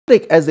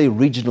SADC, as a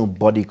regional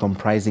body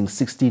comprising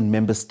 16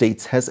 member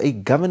states, has a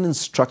governance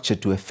structure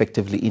to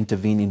effectively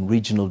intervene in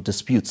regional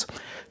disputes.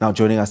 Now,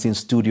 joining us in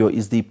studio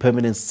is the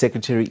Permanent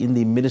Secretary in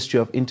the Ministry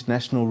of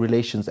International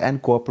Relations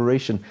and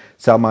Cooperation,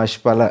 Selma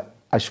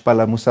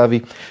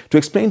Ashipala-Musavyi, to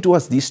explain to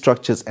us these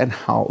structures and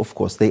how, of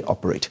course, they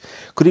operate.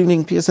 Good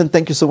evening, Pearson.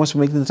 Thank you so much for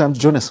making the time to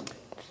join us.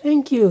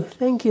 Thank you.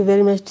 Thank you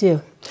very much,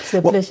 Theo. It's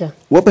a pleasure.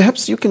 Well,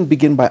 perhaps you can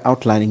begin by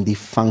outlining the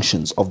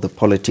functions of the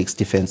Politics,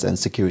 Defense and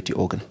Security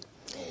organ.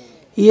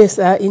 Yes,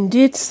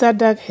 indeed,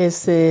 SADC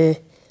has an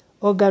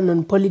organ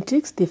on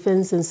politics,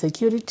 defense and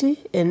security,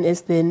 and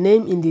as the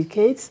name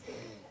indicates,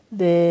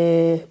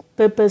 the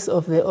purpose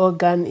of the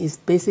organ is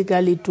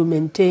basically to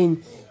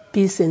maintain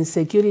peace and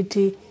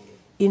security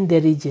in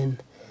the region.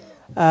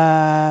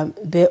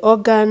 The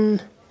organ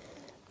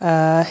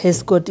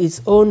has got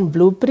its own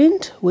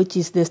blueprint, which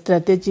is the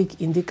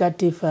strategic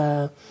indicative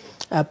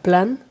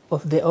plan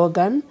of the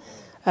organ.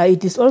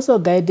 It is also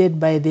guided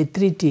by the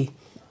treaty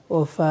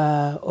of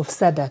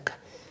SADC.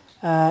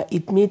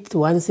 It meets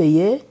once a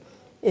year,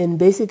 and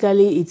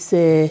basically it's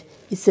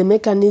a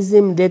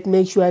mechanism that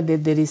makes sure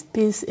that there is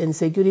peace and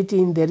security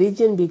in the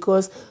region,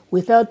 because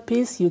without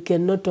peace you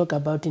cannot talk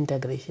about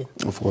integration.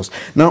 Of course.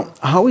 Now,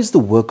 how is the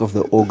work of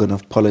the organ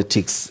of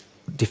politics,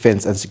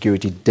 defense and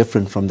security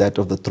different from that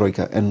of the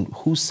Troika, and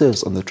who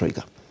serves on the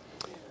Troika?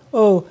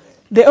 Oh,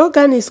 the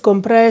organ is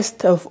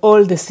comprised of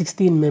all the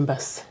 16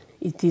 members.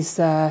 It is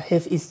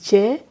have its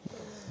chair,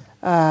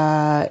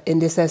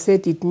 and as I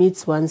said, it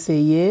meets once a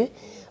year.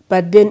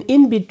 But then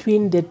in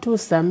between the two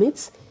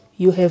summits,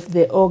 you have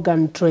the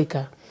organ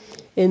Troika.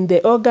 And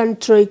the organ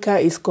Troika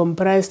is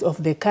comprised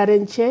of the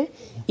current chair.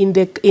 In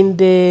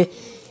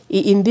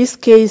this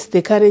case,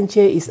 the current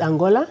chair is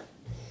Angola.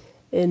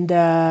 And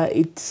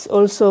it's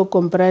also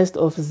comprised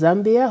of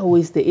Zambia, who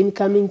is the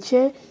incoming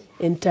chair,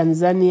 and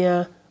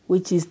Tanzania,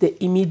 which is the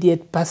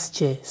immediate past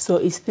chair. So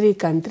it's 3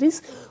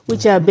 countries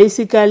which are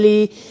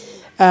basically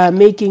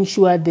making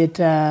sure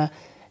that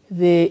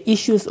the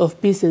issues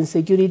of peace and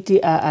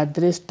security are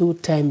addressed too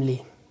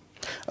timely.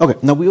 Okay,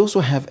 now we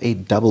also have a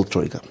double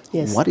Troika.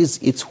 Yes. What is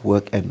its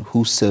work and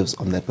who serves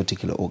on that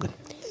particular organ?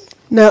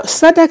 Now,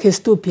 SADC has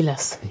 2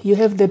 pillars. You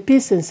have the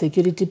peace and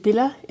security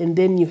pillar, and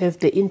then you have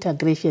the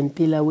integration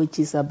pillar, which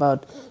is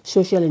about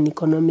social and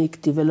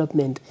economic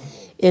development.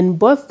 And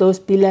both those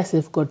pillars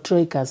have got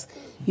Troikas.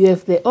 You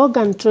have the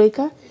organ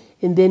Troika,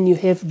 and then you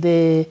have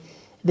the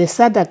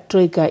SADC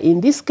Troika. In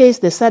this case,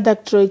 the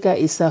SADC Troika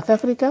is South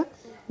Africa,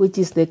 which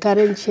is the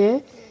current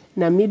chair,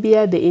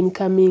 Namibia, the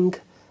incoming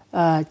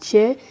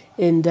chair,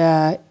 and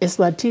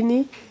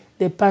Eswatini,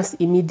 the past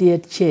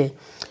immediate chair.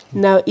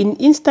 Now, in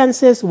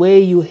instances where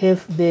you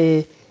have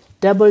the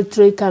double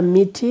Troika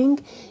meeting,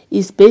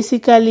 is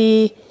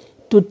basically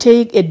to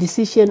take a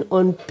decision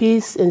on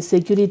peace and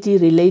security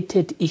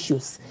related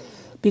issues,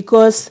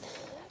 because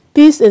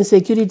peace and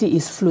security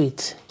is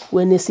fluid.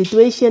 When a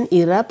situation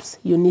erupts,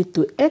 you need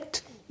to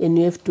act, and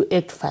you have to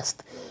act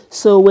fast.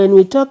 So when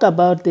we talk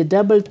about the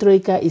double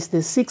Troika, it's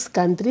the 6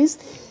 countries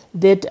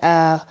that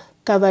are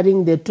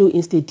covering the 2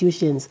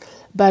 institutions.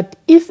 But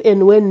if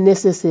and when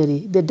necessary,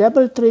 the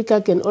double Troika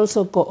can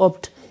also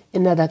co-opt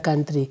another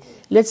country.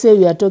 Let's say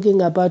we are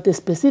talking about a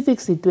specific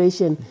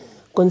situation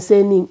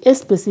concerning a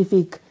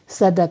specific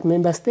SADC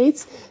member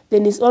states,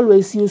 then it's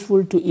always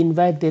useful to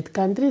invite that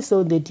country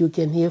so that you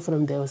can hear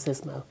from the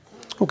horse's mouth.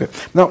 Okay.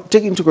 Now,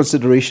 taking into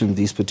consideration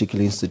these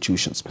particular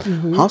institutions,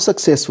 how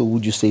successful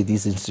would you say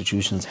these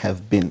institutions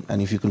have been?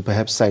 And if you can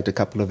perhaps cite a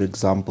couple of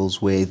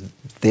examples where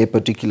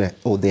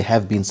they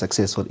have been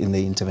successful in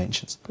their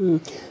interventions.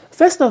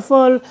 First of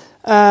all,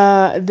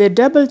 the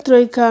double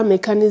Troika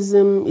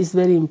mechanism is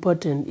very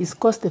important. It's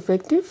cost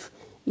effective,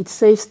 it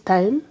saves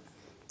time,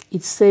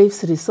 it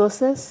saves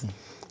resources,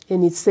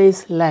 and it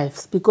saves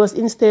lives. Because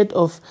instead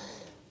of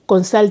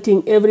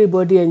consulting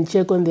everybody and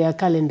check on their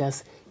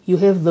calendars, you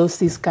have those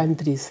 6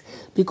 countries,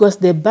 because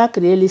the buck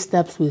really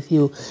stops with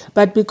you.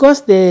 But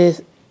because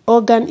the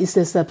organ is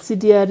a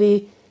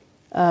subsidiary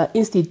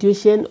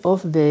institution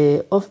of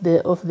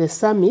the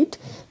summit,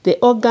 the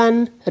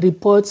organ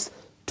reports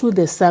to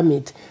the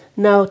summit.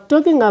 Now,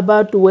 talking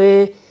about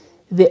where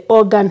the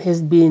organ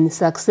has been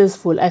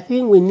successful, I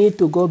think we need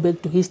to go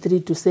back to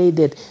history to say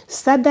that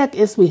SADC,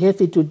 as we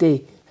have it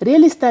today,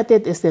 really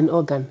started as an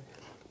organ,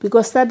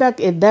 because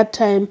SADC at that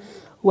time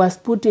was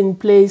put in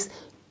place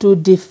to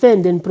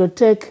defend and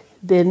protect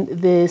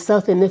the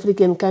Southern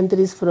African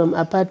countries from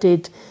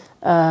apartheid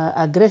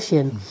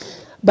aggression.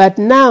 But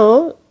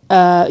now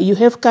you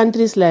have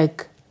countries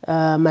like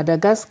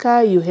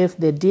Madagascar, you have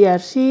the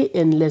DRC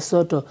and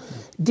Lesotho.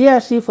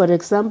 DRC, for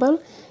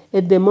example,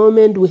 at the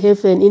moment we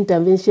have an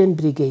intervention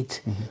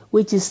brigade,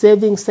 which is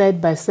serving side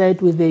by side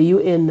with the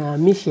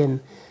UN mission.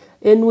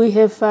 And we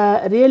have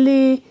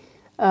really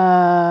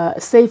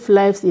saved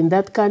lives in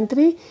that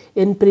country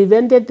and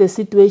prevented the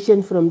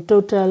situation from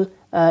total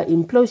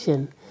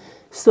implosion.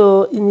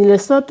 So in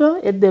Lesotho,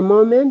 at the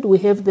moment, we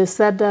have the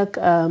SADC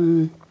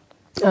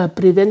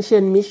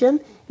prevention mission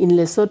in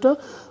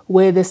Lesotho,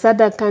 where the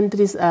SADC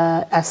countries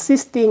are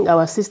assisting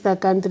our sister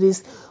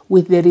countries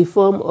with the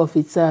reform of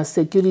its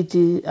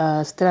security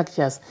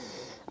structures.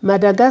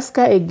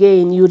 Madagascar,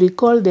 again, you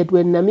recall that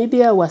when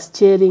Namibia was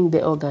chairing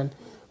the organ,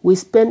 we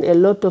spent a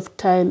lot of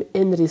time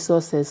and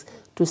resources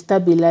to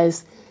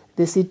stabilize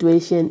the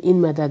situation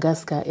in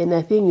Madagascar. And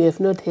I think you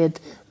have not heard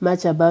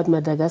much about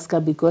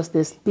Madagascar because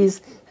there's peace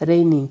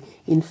reigning.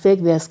 In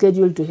fact, they are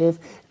scheduled to have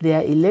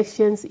their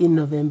elections in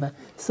November.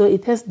 So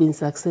it has been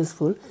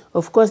successful.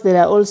 Of course,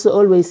 there are also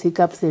always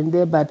hiccups in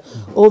there, but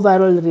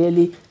overall,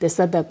 really, the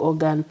SADC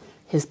organ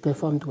has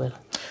performed well.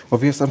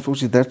 Obviously,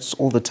 unfortunately, that's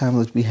all the time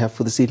that we have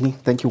for this evening.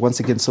 Thank you once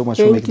again so much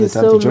for making the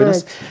time so to join much.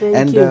 us. Thank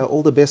and you.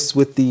 All the best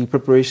with the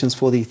preparations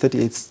for the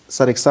 38th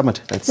SADC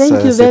Summit that's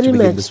Thank you set very to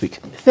begin much. this week.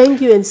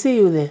 Thank you, and see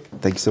you there.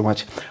 Thank you so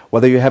much.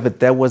 Well, there you have it.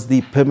 That was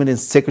the Permanent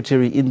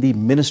Secretary in the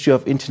Ministry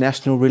of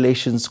International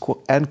Relations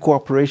and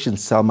Cooperation,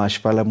 Selma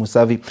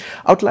Ashipala-Musavyi,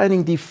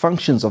 outlining the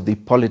functions of the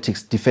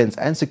Politics, Defense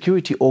and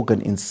Security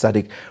organ in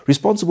SADC,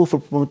 responsible for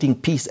promoting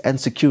peace and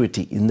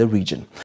security in the region.